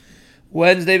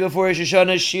Wednesday before Rosh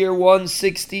Hashanah, Shiur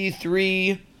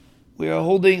 163. We are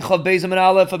holding Chav Beis and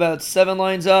Aleph about 7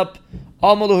 lines up.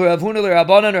 Amalu Rav Huna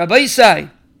Rabbanan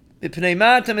Rabbaisai. B'pnei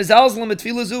matam mizalzel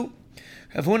mitfilah zu.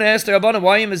 Rav Huna asked the Rabbanan,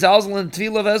 why are you mizalzel in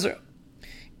tefillah of Ezra?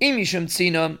 Im yisham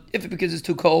tzina, if it because it's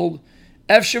too cold.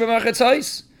 Efshir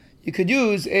b'machatzais. You could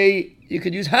use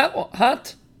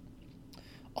hot.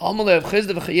 Amalu Rav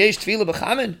Chizda v'chayesh tefillah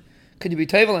b'chamin. Could you be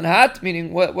tevel and hot?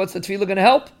 Meaning, what's the tefillah going to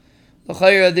help?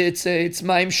 It's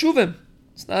ma'im shuvim.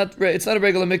 It's not a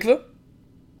regular mikveh.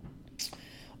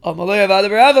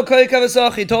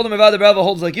 He told him Avad Rava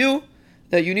holds like you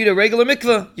that you need a regular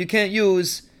mikveh. You can't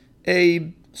use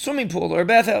a swimming pool or a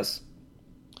bathhouse.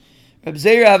 Reb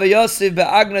Zeir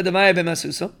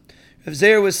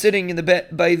was sitting in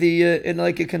in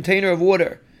like a container of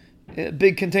water, a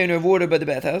big container of water by the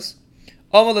bathhouse.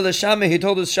 He told his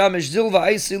shamish,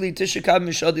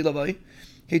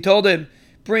 he told him,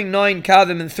 bring 9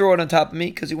 kavim and throw it on top of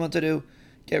me, because he wanted to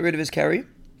get rid of his carry.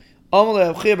 Why do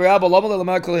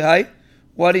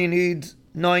you need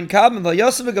 9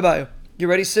 kavim? You're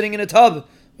already sitting in a tub.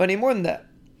 Why need more than that?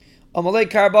 The 9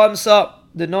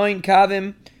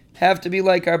 kavim have to be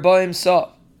like arba'im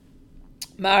sa.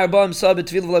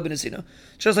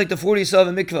 Just like the 40 sa of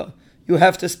a mikvah. You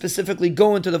have to specifically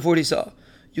go into the 40 sa.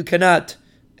 You cannot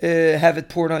have it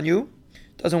poured on you.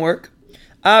 Doesn't work.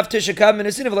 Av Tisha Kavim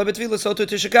so to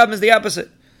Tisha Kavim is the opposite.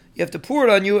 You have to pour it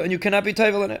on you, and you cannot be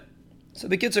tayvel in it. So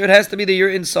b'kitzur, it has to be that you're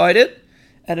inside it,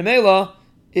 and a mela,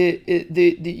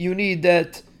 you need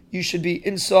that you should be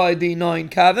inside the 9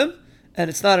 kavim,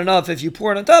 and it's not enough if you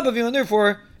pour it on top of you, and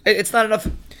therefore it's not enough.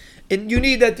 And you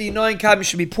need that the 9 kavim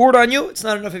should be poured on you. It's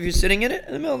not enough if you're sitting in it.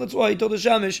 And the mela, that's why he told the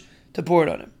shamish to pour it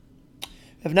on him.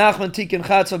 If Nachman tikin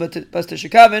chatza bas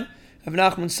Tisha Kavim, if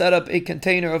Nachman set up a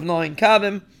container of 9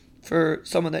 kavim for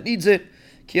someone that needs it.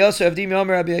 The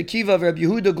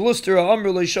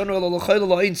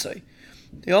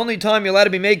only time you're allowed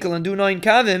to be mekel and do 9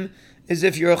 kavim is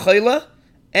if you're a chayla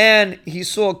and he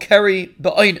saw carry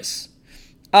ba'inus.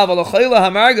 But a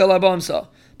chayla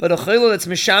that's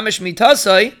mishamish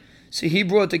mitasai, so he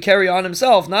brought the carry on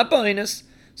himself, not ba'inus,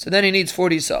 so then he needs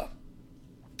 40 sa.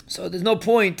 So there's no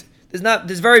point,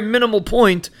 there's very minimal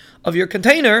point of your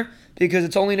container, because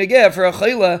it's only negeh for a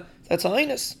chayla that's a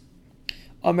inus.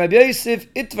 Rabbi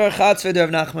Yosef itvar chatzved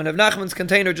Rav Nachman. Rav Nachman's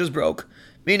container just broke,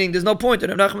 meaning there's no point in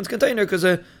Rav Nachman's container because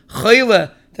a chayla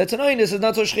that's an einus is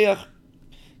not so shchiach.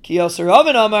 Ki yasser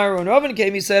Ravan Amar, when Ravan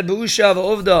came, he said, "Be'usha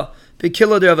v'ovda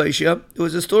be'kila de Rav Aishia." It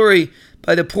was a story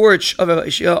by the porch of Rav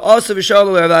Aishia. Also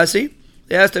v'shalu Rav Asi.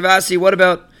 They asked Rav Asi, "What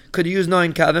about could you use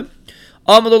 9 kavim?"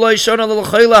 Amalulay shana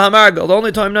l'chayla hamargal. The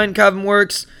only time 9 kavim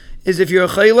works is if you're a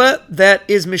chayla that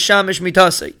is mishamish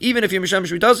mitase. Even if you're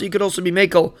mishamish mitase, you could also be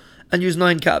mekel and use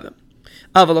 9 kavim.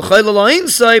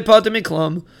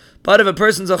 But if a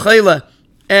person's a chayla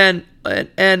and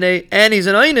he's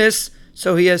an einus,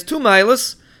 so he has 2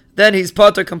 milas, then he's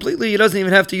pater completely. He doesn't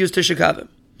even have to use Tisha Kavim.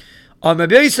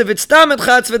 Rabbi Yosef, it's tamet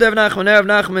chatzved Rav Nachman. Rav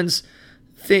Nachman's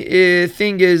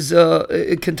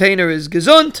container is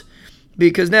gesund,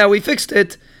 because now we fixed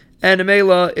it, and the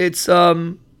mela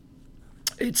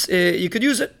you could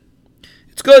use it.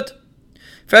 It's good.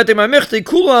 They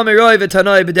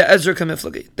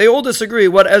all disagree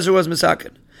what Ezra was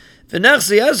misaken. Why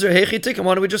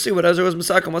don't we just see what Ezra was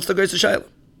misaken? What's the grace of Shaila?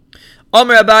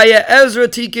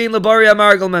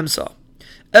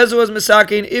 Ezra was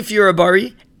misaken, if you're a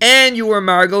bari and you were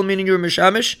margal, meaning you were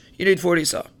mishamish, you need 40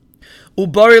 sa.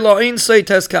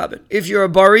 If you're a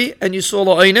bari and you saw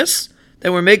la'inus,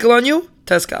 then we're makel on you,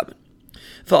 tes kabin.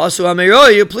 The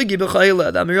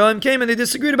Amirayim came and they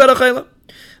disagreed about a chayla.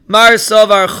 Mar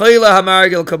savar chayla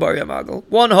hamargel kabari hamargel.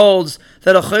 One holds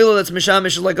that a chayla that's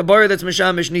mishamish is like a bari that's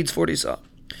mishamish needs 40 sa.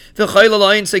 The chayla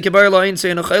la'in say kabari la'in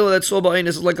say, and a chayla that's so ba'inus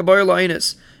is like a bari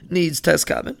la'inus needs tes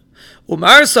kabin.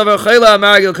 Umar savar chayla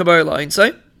hamargel kabari la'in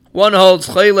say. One holds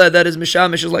chayla that is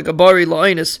mishamish is like a bari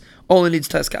la'inus only needs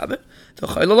tes kabin. The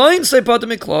chayla la'in say pater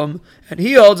miklam, and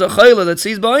he holds a chayla that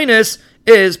sees ba'inus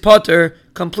is pater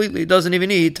completely, doesn't even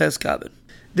need tes kabin.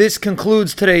 This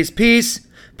concludes today's piece.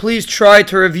 Please try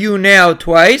to review now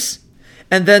twice,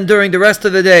 and then during the rest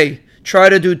of the day, try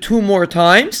to do 2 more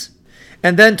times,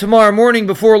 and then tomorrow morning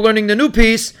before learning the new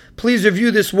piece, please review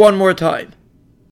this 1 more time.